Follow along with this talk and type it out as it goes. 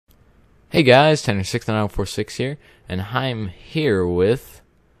Hey guys, Tanner69046 here, and I'm here with,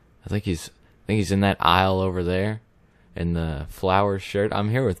 I think he's in that aisle over there, in the flower shirt. I'm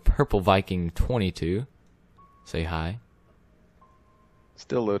here with Purple Viking 22. Say hi.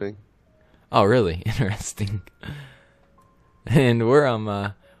 Still loading. Oh, really? Interesting. And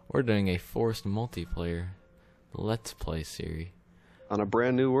we're doing a forced multiplayer Let's Play series On a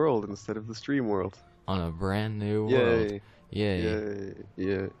brand new world instead of the stream world. on a brand new Yay. world. Yay. Yay.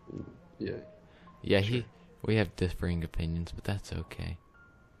 Yeah. Yeah. Yeah, we have differing opinions, but that's okay.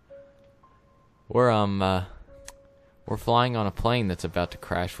 We're flying on a plane that's about to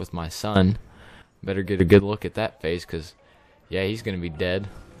crash with my son. Better get a good look at that face, 'cause yeah, he's gonna be dead.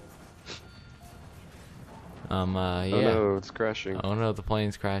 Yeah. Oh no, it's crashing. Oh no, the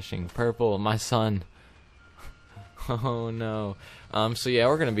plane's crashing. Purple, my son. Oh no. So yeah,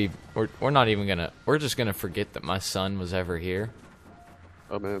 we're just gonna forget that my son was ever here.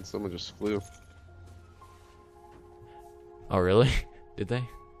 Oh man, someone just flew. Oh really? Did they?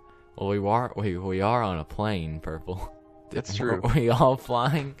 Well, we are on a plane, Purple. That's true. Were we all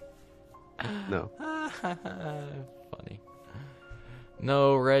flying? No. Funny.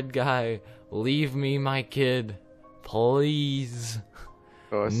 No, red guy, leave me my kid, please.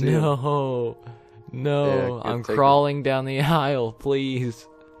 Oh, I see him. No, no, Yeah, I'm take crawling down the aisle, please.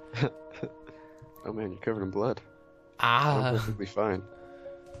 Oh man, you're covered in blood. Ah, I'm perfectly fine.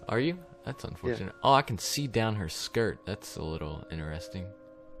 are you? That's unfortunate. Oh, I can see down her skirt. That's a little interesting.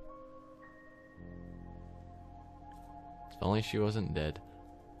 If only she wasn't dead.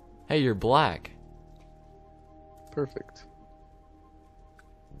 Hey, you're black. Perfect.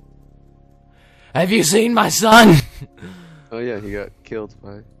 Have you seen my son? Oh yeah, he got killed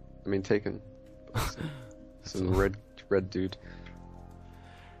by, taken by some red dude.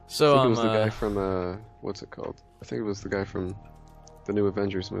 So, I think it was the guy from, what's it called? I think it was the guy from the new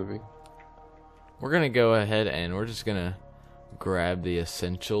Avengers movie. we're gonna go ahead and we're just gonna grab the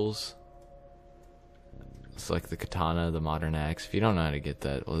essentials. It's like the katana, the modern axe. If you don't know how to get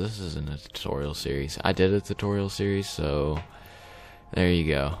that, well, this isn't a tutorial series. I did a tutorial series, so there you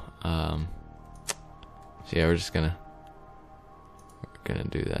go. So yeah, we're gonna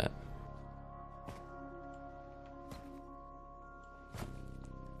do that.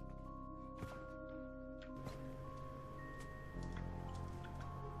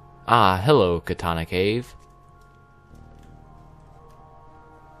 Ah, hello, Katana Cave.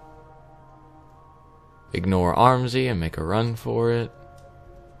 Ignore Armsy and make a run for it.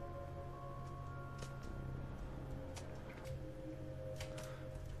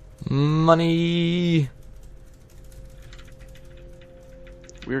 Money!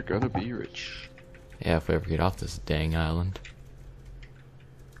 We're gonna be rich. Yeah, if we ever get off this dang island.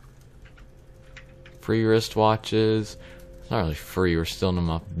 Free wristwatches. It's not really free, we're stealing them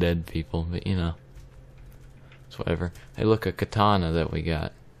off dead people, but you know. It's whatever. Hey, look, a katana that we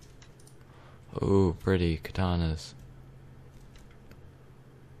got. Ooh, pretty katanas.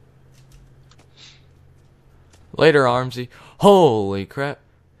 Later, Armsy. Holy crap.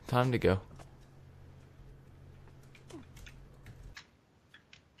 Time to go.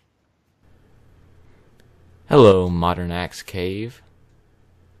 Hello, Modern Axe Cave.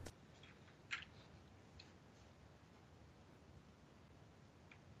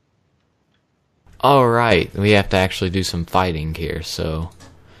 Alright, we have to actually do some fighting here, so...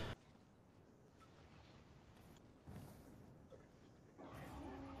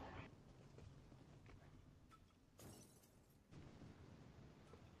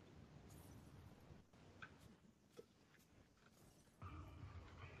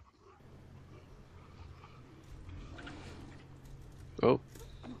 Oh.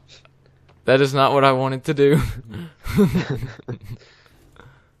 That is not what I wanted to do.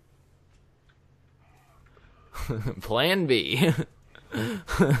 Plan B.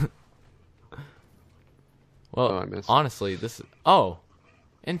 Well, Oh, I missed. honestly, this is... Oh,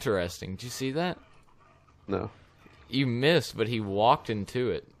 interesting. Did you see that? No. You missed, but he walked into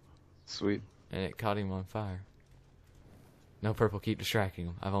it, Sweet. and it caught him on fire. No, Purple, keep distracting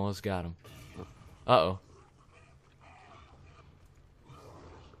him. I've almost got him. Uh-oh.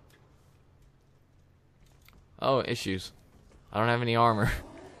 Oh, issues. I don't have any armor.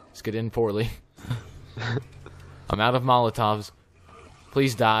 It's get in poorly. I'm out of Molotovs.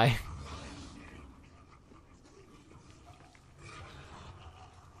 Please die.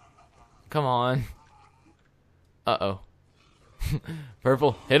 Come on. Uh-oh.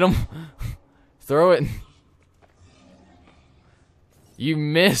 Purple, hit him. Throw it. You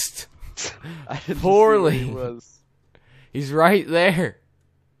missed. I didn't Poorly. see where he was. He's right there.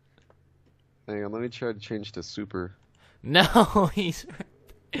 Hang on, let me try to change to super. No, he's...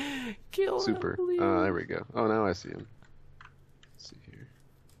 Kill him, Super. please. There we go. Oh, now I see him. Let's see here.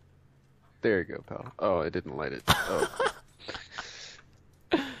 There you go, pal. Oh, it didn't light it. Oh.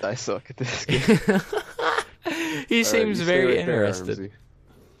 I suck at this game. He Alright, seems you stay very right there, interested. Armsy.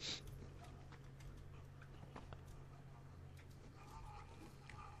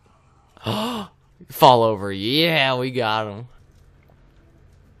 Fall over. Yeah, we got him.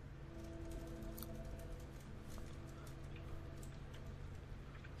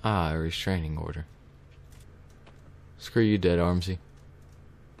 Ah, a restraining order. Screw you, dead Armsy.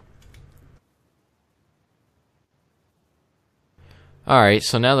 Alright,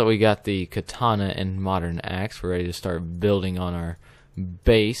 so now that we got the katana and modern axe, we're ready to start building on our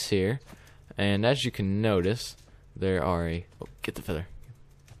base here. And as you can notice, there are a... Oh, get the feather.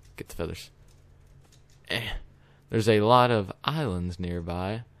 Get the feathers. There's a lot of islands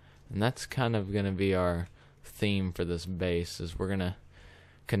nearby, and that's kind of going to be our theme for this base, is we're going to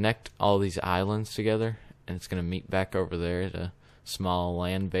connect all these islands together, and it's going to meet back over there at a small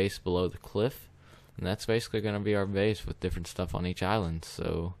land base below the cliff. And that's basically going to be our base with different stuff on each island.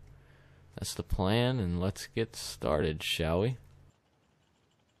 So that's the plan, and let's get started, shall we?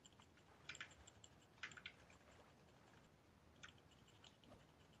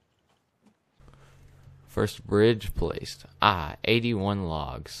 First bridge placed. 81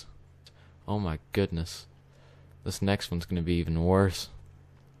 logs. Oh my goodness. This next one's going to be even worse.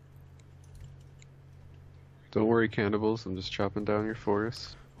 Don't worry, cannibals. I'm just chopping down your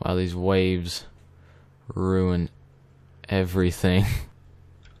forest. Wow, these waves ruin everything.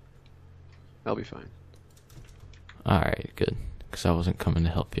 I'll be fine. Alright, good. Because I wasn't coming to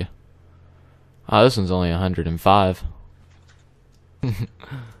help you. Ah, this one's only 105.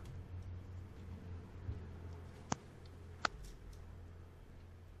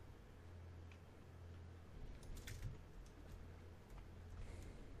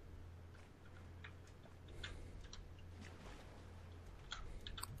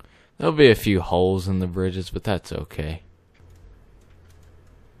 There'll be a few holes in the bridges, but that's okay.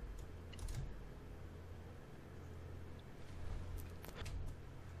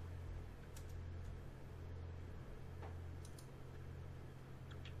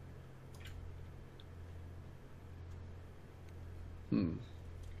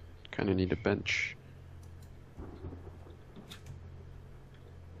 Kind of need a bench.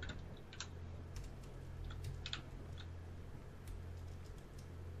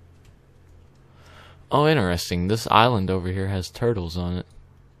 Oh, interesting. This island over here has turtles on it.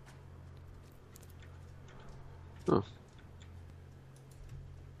 Oh.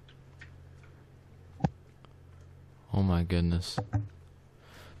 Oh my goodness.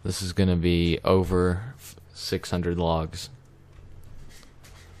 This is gonna be over 600 logs.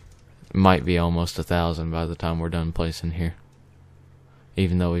 It might be almost 1,000 by the time we're done placing here.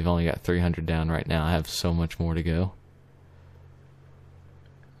 Even though we've only got 300 down right now, I have so much more to go.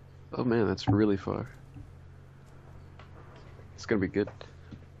 Oh man, that's really far. It's gonna be good.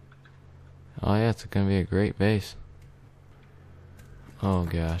 Oh yeah, it's gonna be a great base. Oh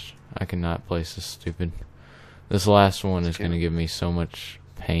gosh, I cannot place this stupid. This last one is gonna give me so much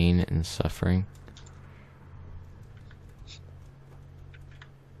pain and suffering.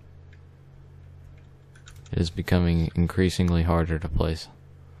 It is becoming increasingly harder to place.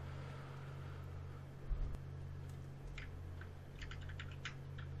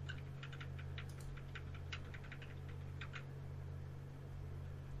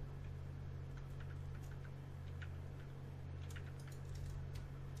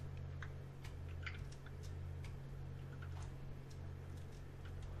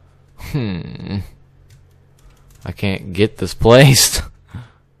 I can't get this placed.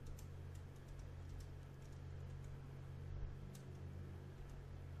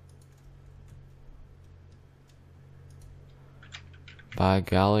 By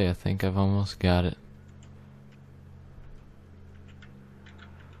golly, I think I've almost got it.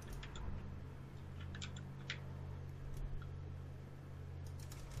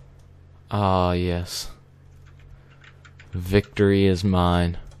 Ah, yes. Victory is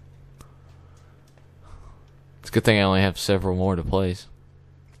mine. It's a good thing I only have several more to place.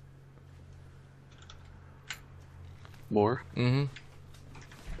 More? Mm-hmm.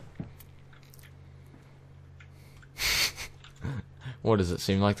 What does it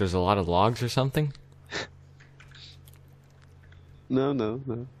seem like? There's a lot of logs or something? No.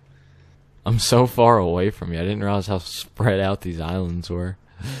 I'm so far away from you. I didn't realize how spread out these islands were.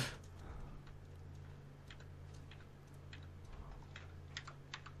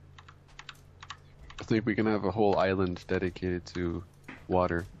 I think we can have a whole island dedicated to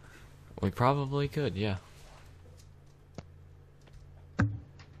water. We probably could, yeah.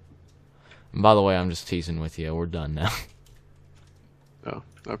 And by the way, I'm just teasing with you. We're done now. Oh,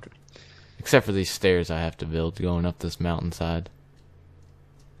 okay. Except for these stairs I have to build going up this mountainside.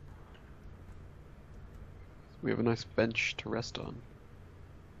 We have a nice bench to rest on.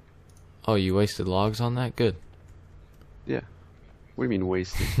 Oh, you wasted logs on that? Good. Yeah. What do you mean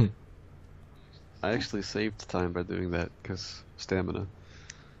wasted? I actually saved time by doing that, because stamina.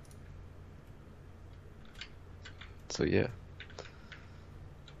 So yeah.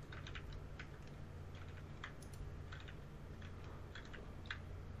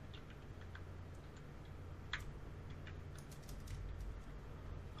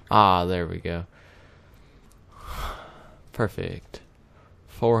 Ah, there we go. Perfect.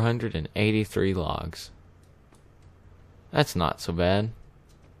 483 logs. That's not so bad.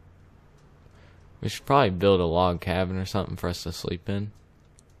 We should probably build a log cabin or something for us to sleep in.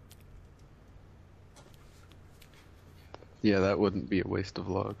 Yeah, that wouldn't be a waste of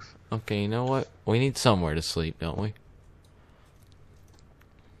logs. Okay, you know what? We need somewhere to sleep, don't we?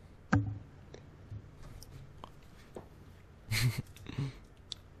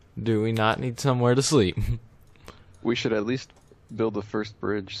 Do we not need somewhere to sleep? We should at least build the first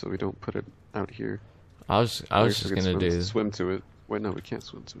bridge so we don't put it out here. I was just gonna do this. Swim to it. Wait, no, we can't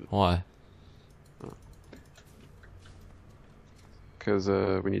swim to it. Why? Because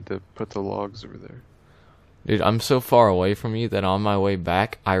we need to put the logs over there. Dude, I'm so far away from you that on my way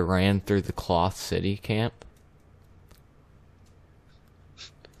back, I ran through the Cloth City camp.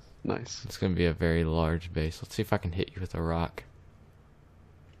 Nice. It's gonna be a very large base. Let's see if I can hit you with a rock.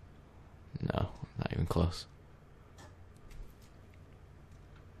 No, not even close.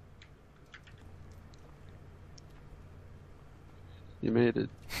 You made it.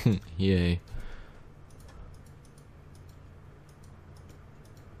 Yay.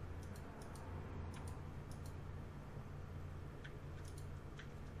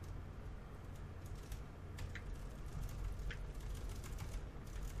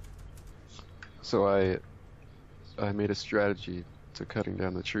 So I made a strategy to cutting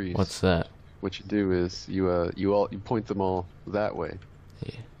down the trees. What's that? What you do is you point them all that way.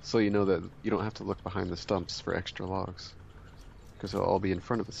 Yeah. So you know that you don't have to look behind the stumps for extra logs. Because they'll all be in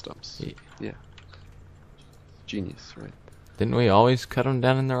front of the stumps. Yeah. Genius, right? Didn't we always cut them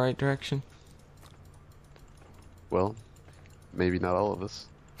down in the right direction? Well, maybe not all of us.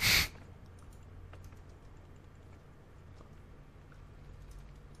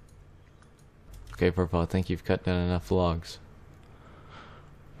 Okay, Purple, I think you've cut down enough logs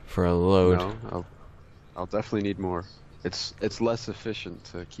for a load. No, I'll definitely need more. It's less efficient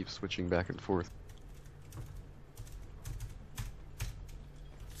to keep switching back and forth.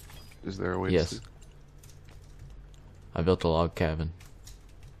 Is there a way to Yes. sleep? I built a log cabin.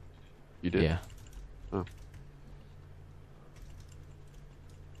 You did? Yeah. Oh.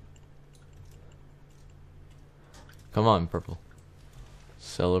 Come on, Purple.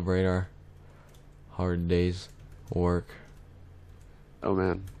 Celebrate our hard day's work. Oh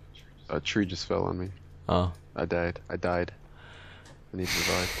man, a tree just fell on me. Oh. I died. I need to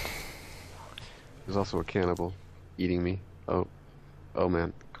revive. There's also a cannibal eating me. Oh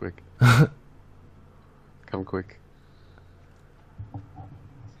man, quick. Come quick.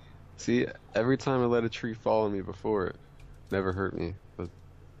 See, every time I let a tree fall on me before, it never hurt me. But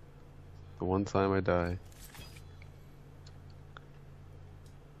the one time I die.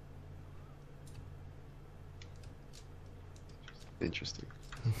 Interesting.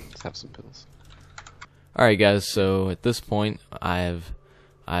 Let's have some pills. Alright guys, so at this point I've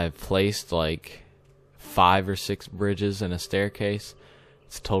placed like 5 or 6 bridges and a staircase.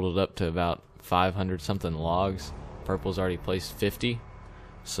 It's totaled up to about 500 something logs. Purple's already placed 50.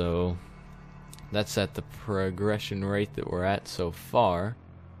 So that's at the progression rate that we're at so far.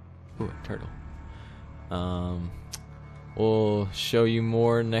 Ooh, a turtle. We'll show you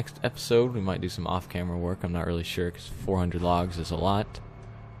more next episode. We might do some off-camera work. I'm not really sure because 400 logs is a lot.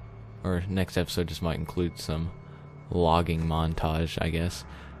 Or next episode just might include some logging montage, I guess.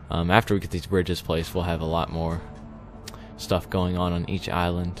 After we get these bridges placed, we'll have a lot more stuff going on each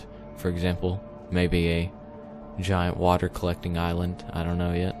island. For example, maybe a giant water collecting island. I don't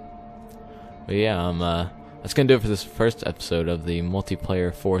know yet. But yeah, that's gonna do it for this first episode of the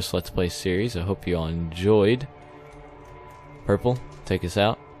multiplayer Forest Let's Play series. I hope you all enjoyed. Purple, take us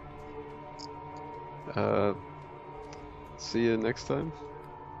out. See you next time.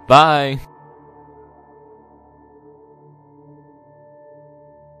 Bye!